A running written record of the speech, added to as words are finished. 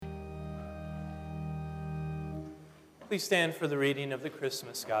Please stand for the reading of the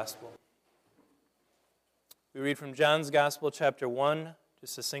Christmas Gospel. We read from John's Gospel, chapter 1,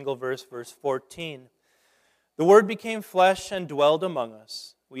 just a single verse, verse 14. The Word became flesh and dwelled among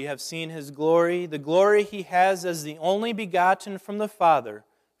us. We have seen His glory, the glory He has as the only begotten from the Father,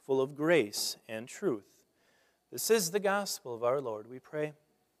 full of grace and truth. This is the gospel of our Lord, we pray.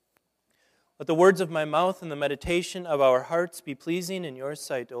 Let the words of my mouth and the meditation of our hearts be pleasing in your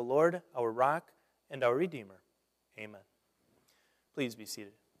sight, O Lord, our rock and our Redeemer. Amen. Please be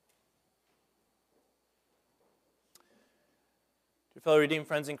seated. Dear fellow redeemed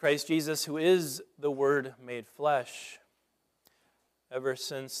friends in Christ Jesus, who is the Word made flesh, ever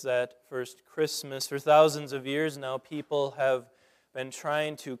since that first Christmas, for thousands of years now, people have been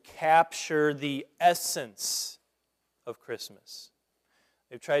trying to capture the essence of Christmas.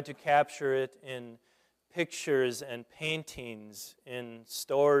 They've tried to capture it in pictures and paintings, in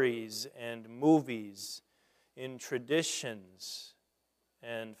stories and movies, in traditions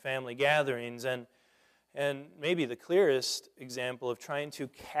and family gatherings, and maybe the clearest example of trying to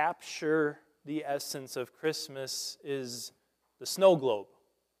capture the essence of Christmas is the snow globe,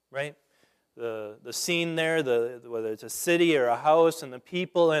 right? The scene there, whether it's a city or a house, and the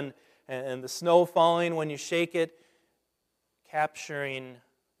people and the snow falling when you shake it, capturing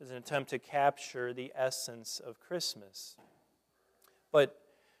is an attempt to capture the essence of Christmas. But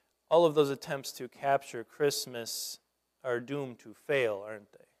all of those attempts to capture Christmas are doomed to fail,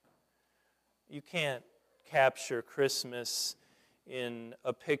 aren't they? You can't capture Christmas in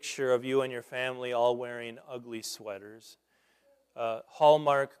a picture of you and your family all wearing ugly sweaters.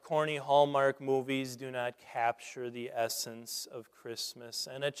 Corny Hallmark movies do not capture the essence of Christmas.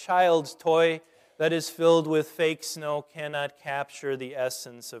 And a child's toy that is filled with fake snow cannot capture the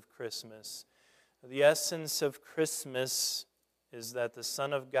essence of Christmas. The essence of Christmas is that the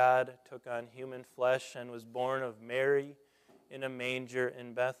Son of God took on human flesh and was born of Mary in a manger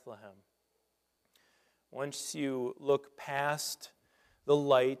in Bethlehem. Once you look past the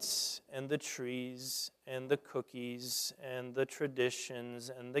lights and the trees and the cookies and the traditions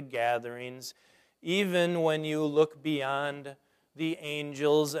and the gatherings, even when you look beyond the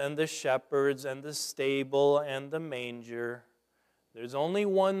angels and the shepherds and the stable and the manger, there's only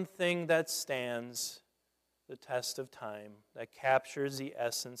one thing that stands the test of time, that captures the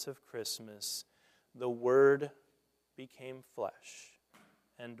essence of Christmas. The Word became flesh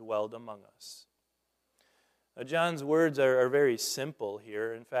and dwelled among us. Now, John's words are very simple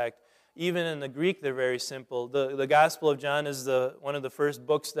here. In fact, even in the Greek, they're very simple. The Gospel of John is one of the first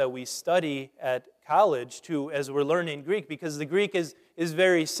books that we study at college as we're learning Greek, because the Greek is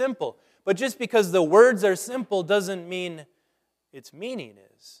very simple. But just because the words are simple doesn't mean its meaning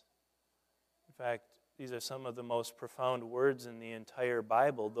is. In fact, these are some of the most profound words in the entire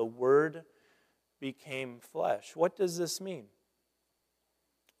Bible. The Word became flesh. What does this mean?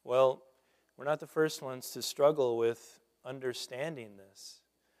 Well, we're not the first ones to struggle with understanding this.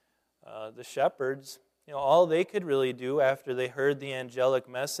 The shepherds, all they could really do after they heard the angelic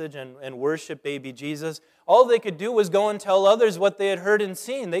message and worship baby Jesus, all they could do was go and tell others what they had heard and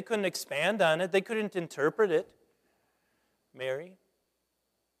seen. They couldn't expand on it. They couldn't interpret it. Mary,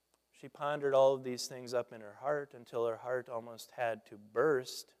 she pondered all of these things up in her heart until her heart almost had to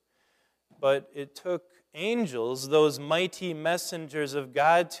burst. But it took angels, those mighty messengers of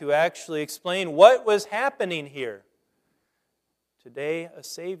God, to actually explain what was happening here. Today, a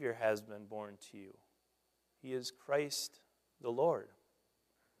Savior has been born to you. He is Christ the Lord.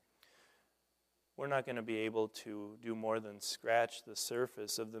 We're not going to be able to do more than scratch the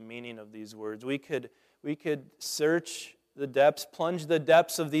surface of the meaning of these words. We could search the depths, plunge the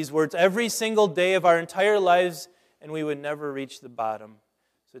depths of these words every single day of our entire lives, and we would never reach the bottom.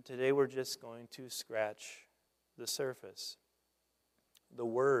 So today we're just going to scratch the surface. The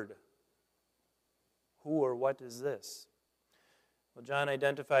Word. Who or what is this? Well, John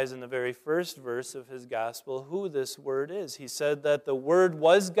identifies in the very first verse of his gospel who this Word is. He said that the Word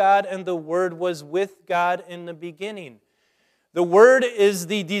was God and the Word was with God in the beginning. The Word is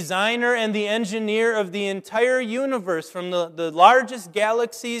the designer and the engineer of the entire universe, from the largest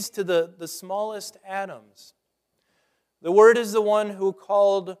galaxies to the smallest atoms. The Word is the one who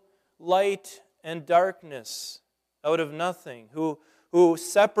called light and darkness out of nothing, who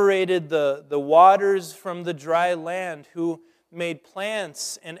separated the waters from the dry land, who made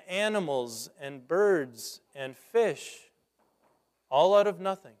plants and animals and birds and fish, all out of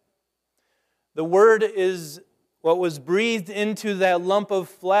nothing. The Word is what was breathed into that lump of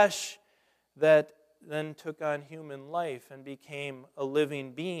flesh that then took on human life and became a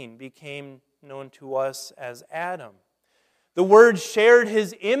living being, became known to us as Adam. The Word shared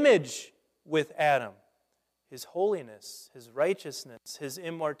His image with Adam. His holiness, His righteousness, His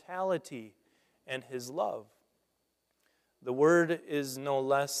immortality, and His love. The Word is no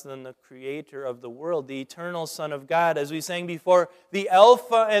less than the creator of the world, the eternal Son of God, as we sang before, the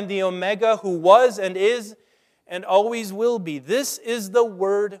Alpha and the Omega, who was and is and always will be. This is the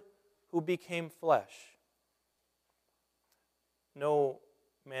Word who became flesh. No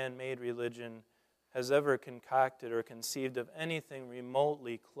man-made religion has ever concocted or conceived of anything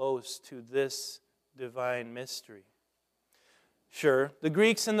remotely close to this divine mystery. Sure, the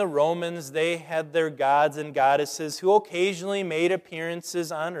Greeks and the Romans, they had their gods and goddesses who occasionally made appearances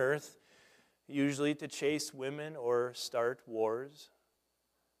on earth, usually to chase women or start wars.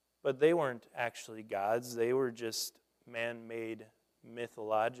 But they weren't actually gods. They were just man-made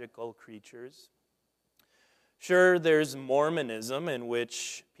mythological creatures. Sure, there's Mormonism, in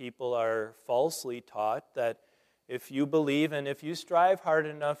which people are falsely taught that if you believe and if you strive hard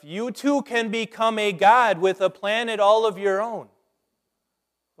enough, you too can become a god with a planet all of your own.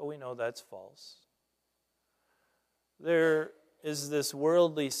 But we know that's false. There is this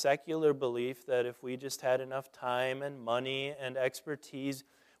worldly, secular belief that if we just had enough time and money and expertise,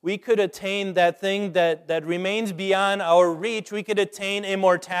 we could attain that thing that remains beyond our reach. We could attain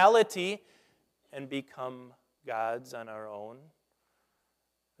immortality and become gods on our own.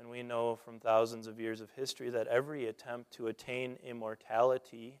 And we know from thousands of years of history that every attempt to attain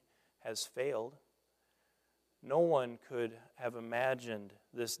immortality has failed. No one could have imagined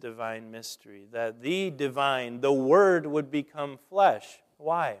this divine mystery, that the divine, the Word, would become flesh.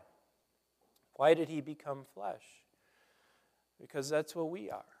 Why? Why did He become flesh? Because that's what we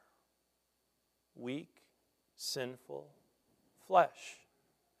are. Weak, sinful flesh.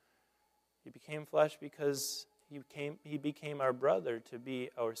 He became flesh because He became our brother to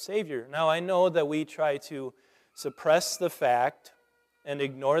be our Savior. Now, I know that we try to suppress the fact and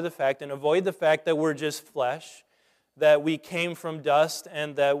ignore the fact and avoid the fact that we're just flesh, that we came from dust,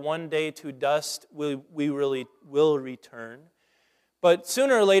 and that one day to dust we really will return. But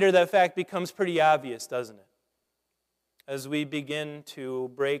sooner or later, that fact becomes pretty obvious, doesn't it? As we begin to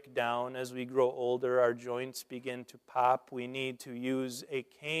break down, as we grow older, our joints begin to pop. We need to use a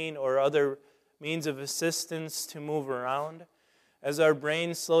cane or other means of assistance to move around. As our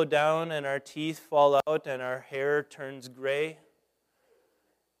brains slow down and our teeth fall out and our hair turns gray,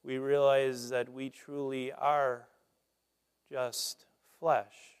 we realize that we truly are just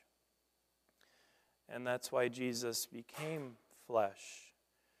flesh. And that's why Jesus became flesh.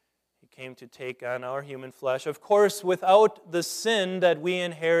 He came to take on our human flesh, of course, without the sin that we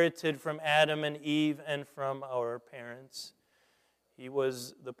inherited from Adam and Eve and from our parents. He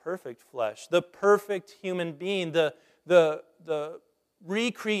was the perfect flesh, the perfect human being, the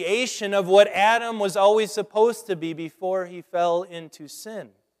recreation of what Adam was always supposed to be before he fell into sin.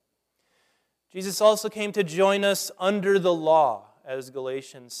 Jesus also came to join us under the law, as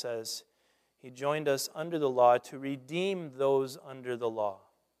Galatians says. He joined us under the law to redeem those under the law.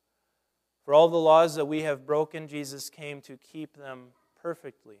 For all the laws that we have broken, Jesus came to keep them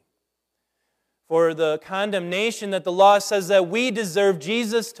perfectly. For the condemnation that the law says that we deserve,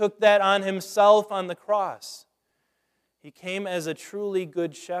 Jesus took that on Himself on the cross. He came as a truly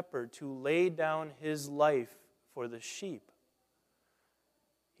good shepherd to lay down His life for the sheep.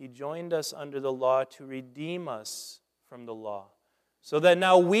 He joined us under the law to redeem us from the law, so that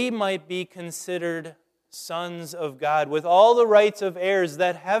now we might be considered sons of God with all the rights of heirs,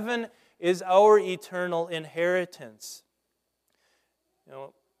 that heaven is our eternal inheritance. You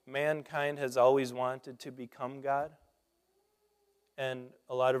know, mankind has always wanted to become God. And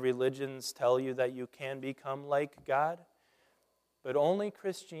a lot of religions tell you that you can become like God. But only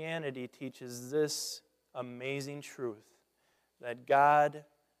Christianity teaches this amazing truth, that God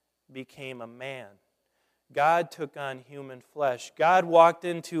became a man. God took on human flesh. God walked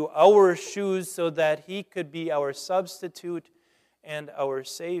into our shoes so that He could be our substitute and our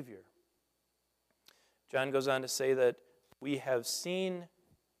Savior. John goes on to say that we have seen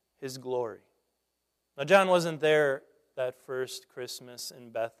His glory. Now, John wasn't there that first Christmas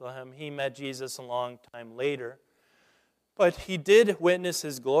in Bethlehem. He met Jesus a long time later. But he did witness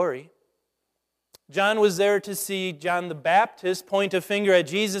His glory. John was there to see John the Baptist point a finger at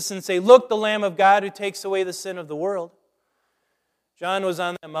Jesus and say, "Look, the Lamb of God who takes away the sin of the world." John was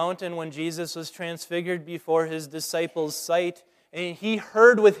on that mountain when Jesus was transfigured before his disciples' sight, and he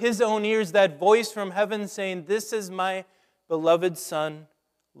heard with his own ears that voice from heaven saying, "This is my beloved Son,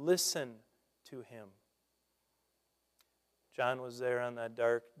 listen to Him." John was there on that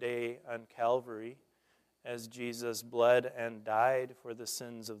dark day on Calvary as Jesus bled and died for the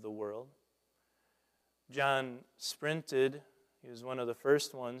sins of the world. John sprinted He was one of the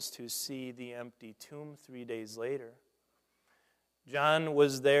first ones to see the empty tomb 3 days later. John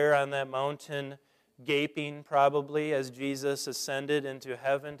was there on that mountain, gaping probably as Jesus ascended into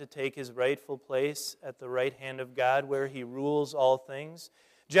heaven to take his rightful place at the right hand of God where he rules all things.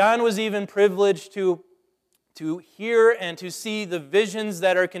 John was even privileged to hear and to see the visions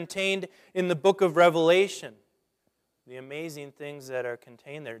that are contained in the book of Revelation, the amazing things that are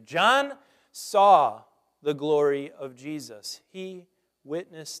contained there. John saw the glory of Jesus. He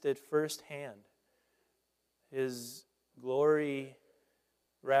witnessed it firsthand. His glory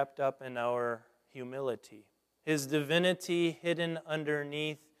wrapped up in our humility. His divinity hidden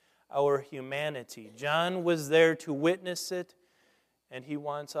underneath our humanity. John was there to witness it, and he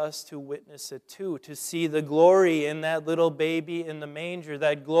wants us to witness it too, to see the glory in that little baby in the manger,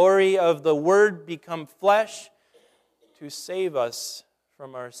 that glory of the Word become flesh to save us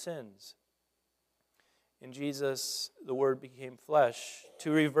from our sins. In Jesus, the Word became flesh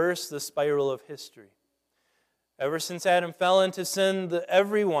to reverse the spiral of history. Ever since Adam fell into sin,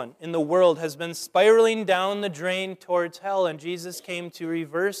 everyone in the world has been spiraling down the drain towards hell, and Jesus came to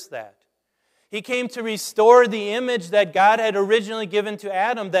reverse that. He came to restore the image that God had originally given to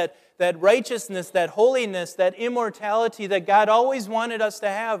Adam, that righteousness, that holiness, that immortality that God always wanted us to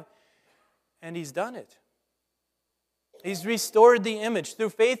have, and He's done it. He's restored the image. Through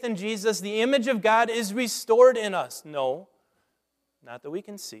faith in Jesus, the image of God is restored in us. No, not that we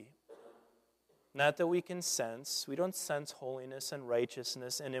can see. Not that we can sense. We don't sense holiness and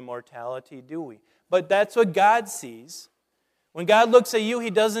righteousness and immortality, do we? But that's what God sees. When God looks at you, He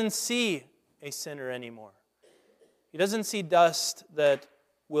doesn't see a sinner anymore. He doesn't see dust that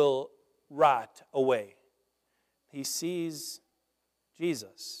will rot away. He sees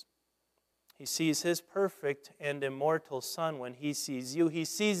Jesus. He sees His perfect and immortal Son when He sees you. He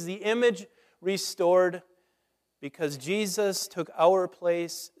sees the image restored because Jesus took our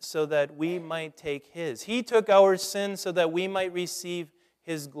place so that we might take His. He took our sin so that we might receive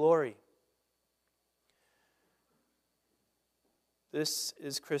His glory. This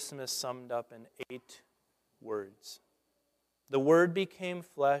is Christmas summed up in 8 words. The Word became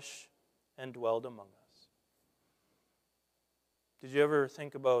flesh and dwelled among us. Did you ever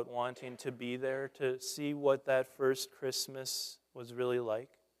think about wanting to be there to see what that first Christmas was really like?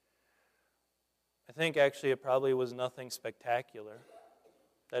 I think actually it probably was nothing spectacular.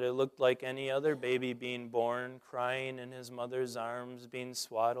 That it looked like any other baby being born, crying in his mother's arms, being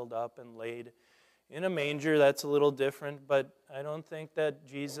swaddled up and laid in a manger. That's a little different, but I don't think that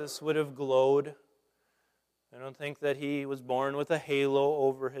Jesus would have glowed. I don't think that He was born with a halo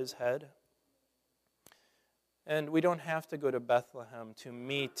over His head. And we don't have to go to Bethlehem to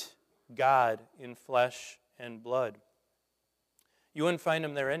meet God in flesh and blood. You wouldn't find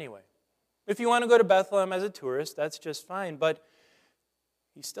Him there anyway. If you want to go to Bethlehem as a tourist, that's just fine, but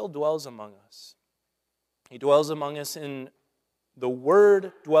He still dwells among us. He dwells among us in the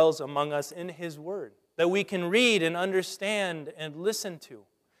Word, dwells among us in His Word, that we can read and understand and listen to.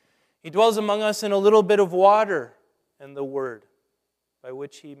 He dwells among us in a little bit of water and the Word, by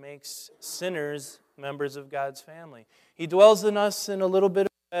which He makes sinners members of God's family. He dwells in us in a little bit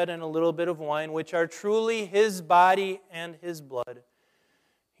of bread and a little bit of wine, which are truly His body and His blood.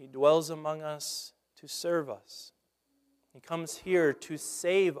 He dwells among us to serve us. He comes here to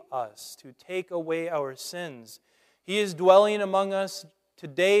save us, to take away our sins. He is dwelling among us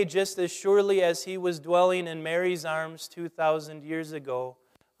today just as surely as He was dwelling in Mary's arms 2,000 years ago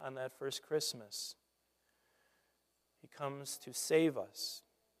on that first Christmas. He comes to save us.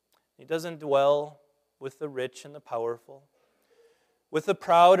 He doesn't dwell with the rich and the powerful, with the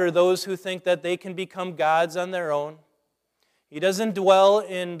proud or those who think that they can become gods on their own. He doesn't dwell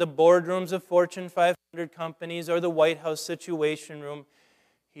in the boardrooms of Fortune 500 companies or the White House Situation Room.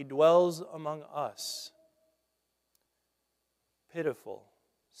 He dwells among us. Pitiful,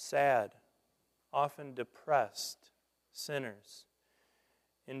 sad, often depressed sinners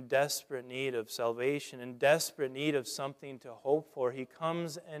in desperate need of salvation, in desperate need of something to hope for. He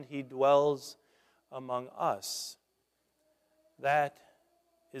comes and He dwells among us. That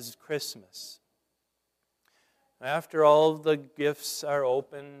is Christmas. After all the gifts are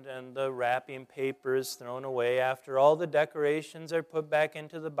opened and the wrapping paper is thrown away, after all the decorations are put back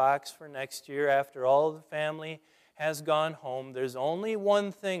into the box for next year, after all the family has gone home, there's only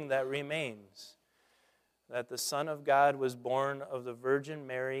one thing that remains: that the Son of God was born of the Virgin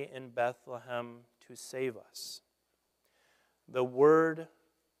Mary in Bethlehem to save us. The Word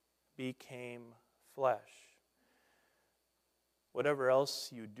became flesh. Whatever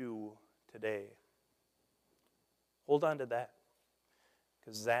else you do today, hold on to that,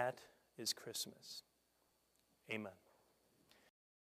 because that is Christmas. Amen.